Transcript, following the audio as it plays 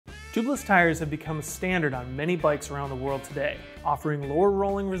Tubeless tires have become a standard on many bikes around the world today, offering lower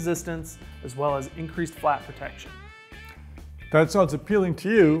rolling resistance as well as increased flat protection. If that sounds appealing to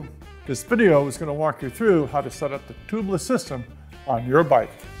you, this video is going to walk you through how to set up the tubeless system on your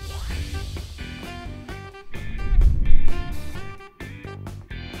bike.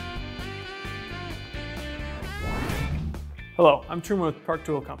 Hello, I'm Truman with Park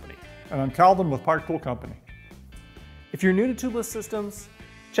Tool Company. And I'm Calvin with Park Tool Company. If you're new to tubeless systems,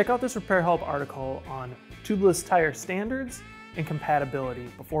 check out this Repair Help article on tubeless tire standards and compatibility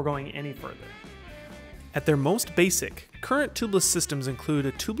before going any further. At their most basic, current tubeless systems include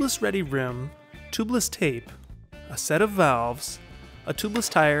a tubeless ready rim, tubeless tape, a set of valves, a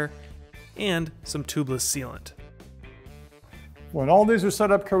tubeless tire, and some tubeless sealant. When all these are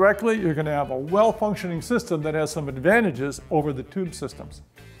set up correctly, you're going to have a well-functioning system that has some advantages over the tube systems,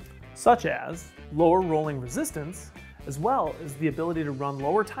 such as lower rolling resistance, as well as the ability to run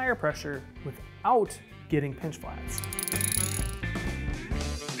lower tire pressure without getting pinch flats.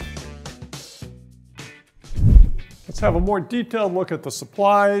 Let's have a more detailed look at the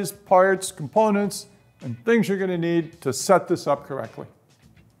supplies, parts, components, and things you're going to need to set this up correctly.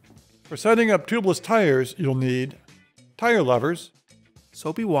 For setting up tubeless tires, you'll need tire levers,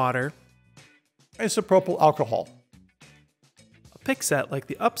 soapy water, isopropyl alcohol, a pick set like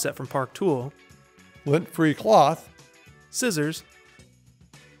the upset from Park Tool, lint-free cloth, scissors,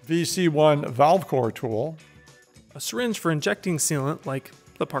 VC1 valve core tool, a syringe for injecting sealant like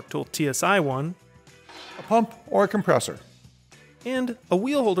the Park Tool TSI one, a pump or a compressor, and a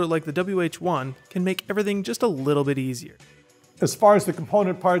wheel holder like the WH1 can make everything just a little bit easier. As far as the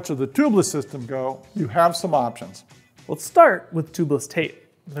component parts of the tubeless system go, you have some options. Let's start with tubeless tape.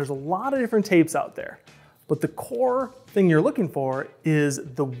 There's a lot of different tapes out there, but the core thing you're looking for is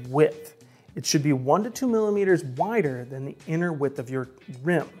the width. It should be 1 to 2 millimeters wider than the inner width of your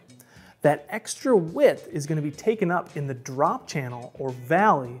rim. That extra width is going to be taken up in the drop channel or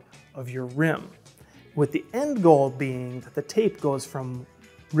valley of your rim, with the end goal being that the tape goes from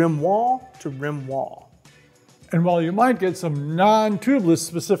rim wall to rim wall. And while you might get some non-tubeless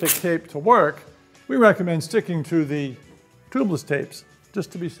specific tape to work, we recommend sticking to the tubeless tapes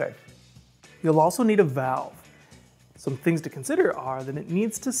just to be safe. You'll also need a valve. Some things to consider are that it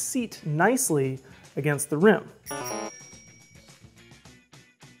needs to seat nicely against the rim.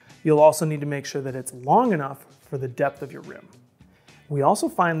 You'll also need to make sure that it's long enough for the depth of your rim. We also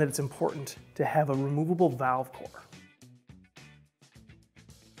find that it's important to have a removable valve core.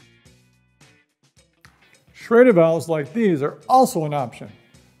 Schrader valves like these are also an option.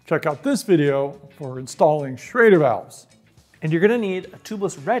 Check out this video for installing Schrader valves. And you're going to need a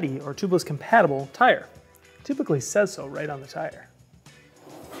tubeless ready or tubeless compatible tire. It typically says so right on the tire.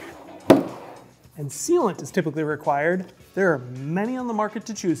 And sealant is typically required. There are many on the market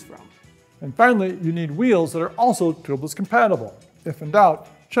to choose from. And finally, you need wheels that are also tubeless compatible. If in doubt,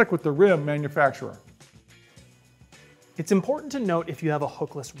 check with the rim manufacturer. It's important to note if you have a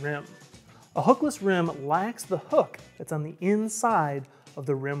hookless rim. A hookless rim lacks the hook that's on the inside of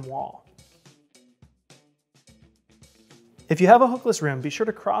the rim wall. If you have a hookless rim, be sure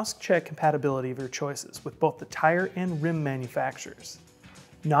to cross-check compatibility of your choices with both the tire and rim manufacturers.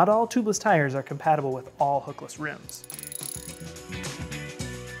 Not all tubeless tires are compatible with all hookless rims.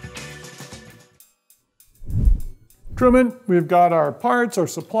 Truman, we've got our parts, our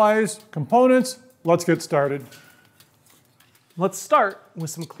supplies, components. Let's get started. Let's start with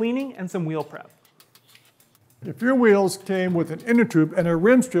some cleaning and some wheel prep. If your wheels came with an inner tube and a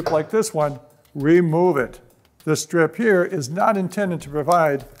rim strip like this one, remove it. This strip here is not intended to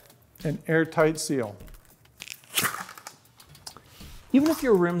provide an airtight seal. Even if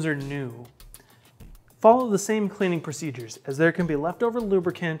your rims are new, follow the same cleaning procedures as there can be leftover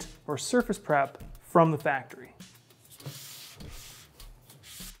lubricant or surface prep from the factory.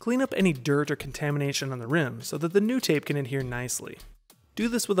 Clean up any dirt or contamination on the rim so that the new tape can adhere nicely. Do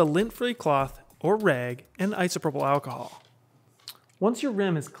this with a lint-free cloth or rag and isopropyl alcohol. Once your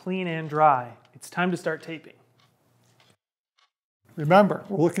rim is clean and dry, it's time to start taping. Remember,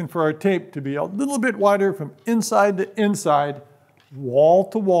 we're looking for our tape to be a little bit wider from inside to inside, wall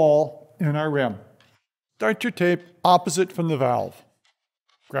to wall in our rim. Start your tape opposite from the valve.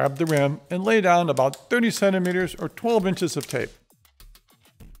 Grab the rim and lay down about 30 centimeters or 12 inches of tape.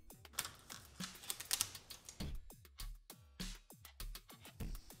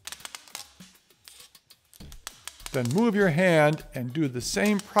 Then move your hand and do the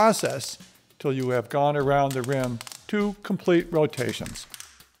same process till you have gone around the rim 2 complete rotations.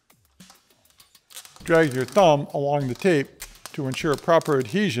 Drag your thumb along the tape to ensure proper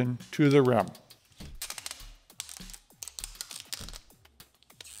adhesion to the rim.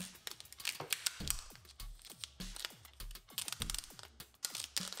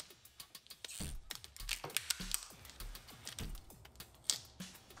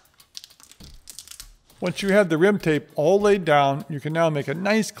 Once you have the rim tape all laid down, you can now make a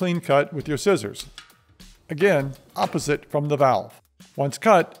nice clean cut with your scissors. Again, opposite from the valve. Once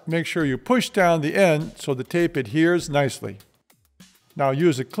cut, make sure you push down the end so the tape adheres nicely. Now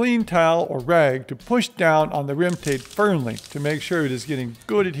use a clean towel or rag to push down on the rim tape firmly to make sure it is getting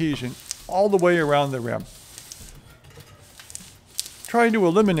good adhesion all the way around the rim. Try to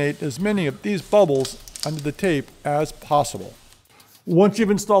eliminate as many of these bubbles under the tape as possible. Once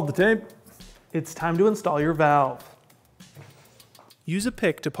you've installed the tape, It's time to install your valve. Use a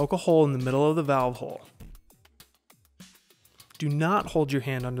pick to poke a hole in the middle of the valve hole. Do not hold your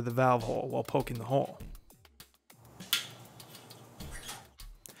hand under the valve hole while poking the hole.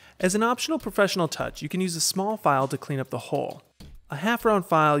 As an optional professional touch, you can use a small file to clean up the hole. A half-round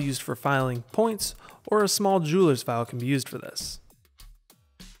file used for filing points or a small jeweler's file can be used for this.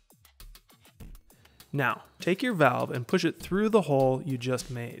 Now, take your valve and push it through the hole you just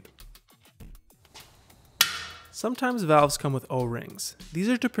made. Sometimes valves come with O-rings. These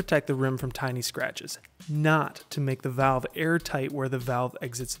are to protect the rim from tiny scratches, not to make the valve airtight where the valve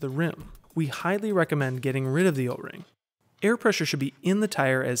exits the rim. We highly recommend getting rid of the O-ring. Air pressure should be in the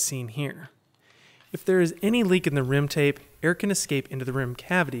tire as seen here. If there is any leak in the rim tape, air can escape into the rim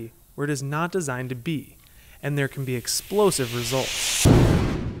cavity where it is not designed to be, and there can be explosive results.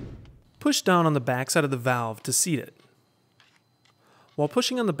 Push down on the backside of the valve to seat it. While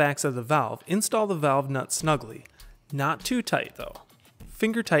pushing on the backside of the valve, install the valve nut snugly. Not too tight though.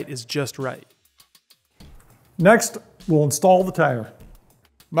 Finger tight is just right. next we'll install the tire.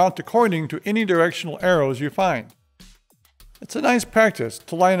 Mount according to any directional arrows you find. It's a nice practice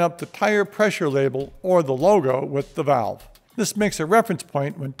to line up the tire pressure label or the logo with the valve. This makes a reference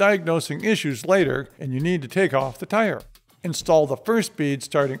point when diagnosing issues later and you need to take off the tire. Install the first bead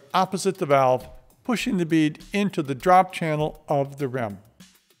starting opposite the valve, pushing the bead into the drop channel of the rim.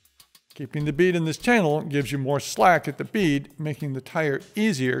 Keeping the bead in this channel gives you more slack at the bead, making the tire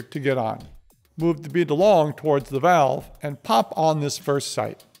easier to get on. Move the bead along towards the valve and pop on this first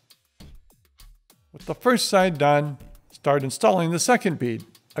sight. With the first side done, start installing the second bead,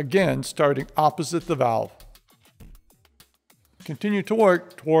 again starting opposite the valve. Continue to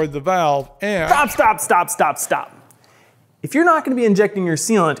work toward the valve and... Stop. If you're not going to be injecting your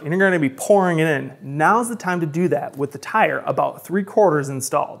sealant and you're going to be pouring it in, now's the time to do that with the tire about 3/4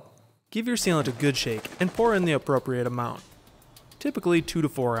 installed. Give your sealant a good shake and pour in the appropriate amount, typically 2 to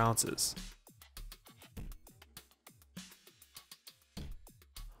 4 ounces.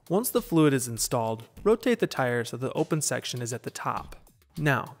 Once the fluid is installed, rotate the tire so the open section is at the top.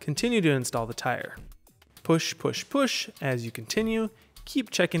 Now, continue to install the tire. Push as you continue.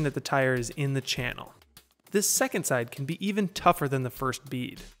 Keep checking that the tire is in the channel. This second side can be even tougher than the first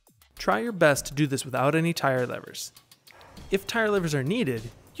bead. Try your best to do this without any tire levers. If tire levers are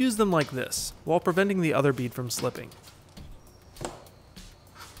needed, use them like this, while preventing the other bead from slipping.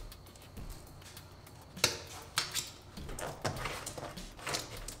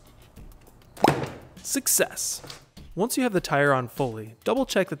 Success! Once you have the tire on fully, double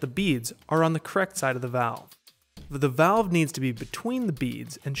check that the beads are on the correct side of the valve. The valve needs to be between the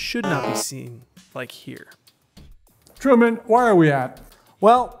beads and should not be seen like here. Truman, where are we at?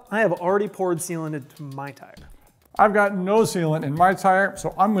 Well, I have already poured sealant into my tire. I've got no sealant in my tire,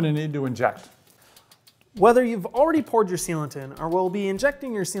 so I'm going to need to inject. Whether you've already poured your sealant in or will be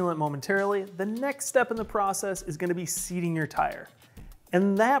injecting your sealant momentarily, the next step in the process is going to be seating your tire.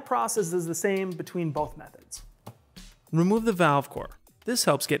 And that process is the same between both methods. Remove the valve core. This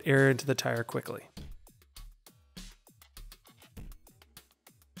helps get air into the tire quickly.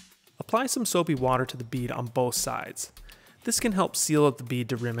 Apply some soapy water to the bead on both sides. This can help seal up the bead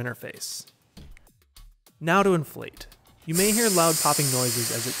to rim interface. Now to inflate. You may hear loud popping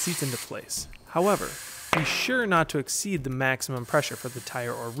noises as it seats into place. However, be sure not to exceed the maximum pressure for the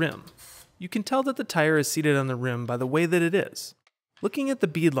tire or rim. You can tell that the tire is seated on the rim by the way that it is. Looking at the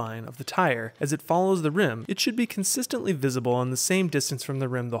bead line of the tire as it follows the rim, it should be consistently visible on the same distance from the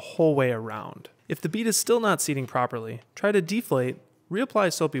rim the whole way around. If the bead is still not seating properly, try to deflate,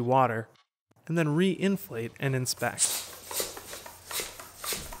 reapply soapy water, and then re-inflate and inspect.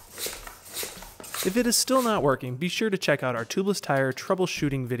 If it is still not working, be sure to check out our tubeless tire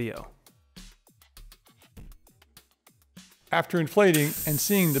troubleshooting video. After inflating and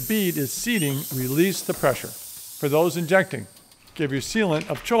seeing the bead is seating, release the pressure. For those injecting, give your sealant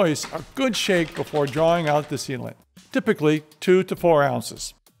of choice a good shake before drawing out the sealant, typically 2 to 4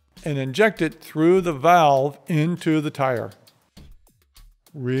 ounces, and inject it through the valve into the tire.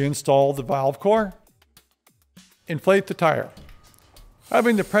 Reinstall the valve core. Inflate the tire.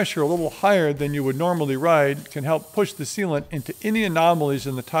 Having the pressure a little higher than you would normally ride can help push the sealant into any anomalies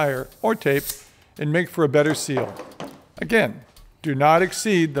in the tire or tape and make for a better seal. Again, do not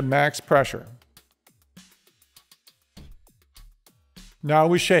exceed the max pressure. Now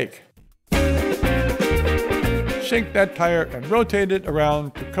we shake. Shake that tire and rotate it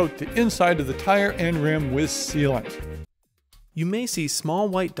around to coat the inside of the tire and rim with sealant. You may see small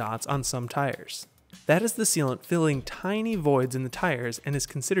white dots on some tires. That is the sealant filling tiny voids in the tires and is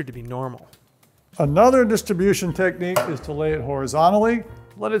considered to be normal. Another distribution technique is to lay it horizontally,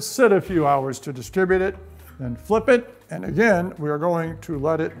 let it sit a few hours to distribute it, then flip it, and again, we are going to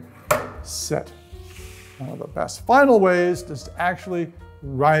let it sit. One of the best final ways is to actually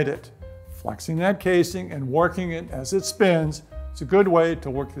ride it. Flexing that casing and working it as it spins, it's a good way to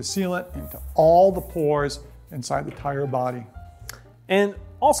work the sealant into all the pores inside the tire body. And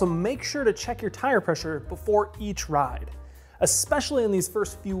also make sure to check your tire pressure before each ride. Especially in these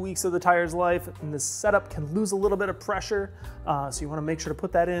first few weeks of the tire's life, and this setup can lose a little bit of pressure, so you want to make sure to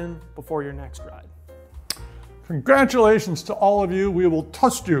put that in before your next ride. Congratulations to all of you. We will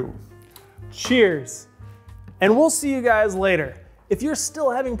toast you. Cheers. And we'll see you guys later. If you're still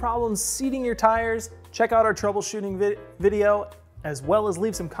having problems seating your tires, check out our troubleshooting video, as well as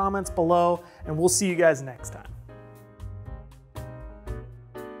leave some comments below, and we'll see you guys next time.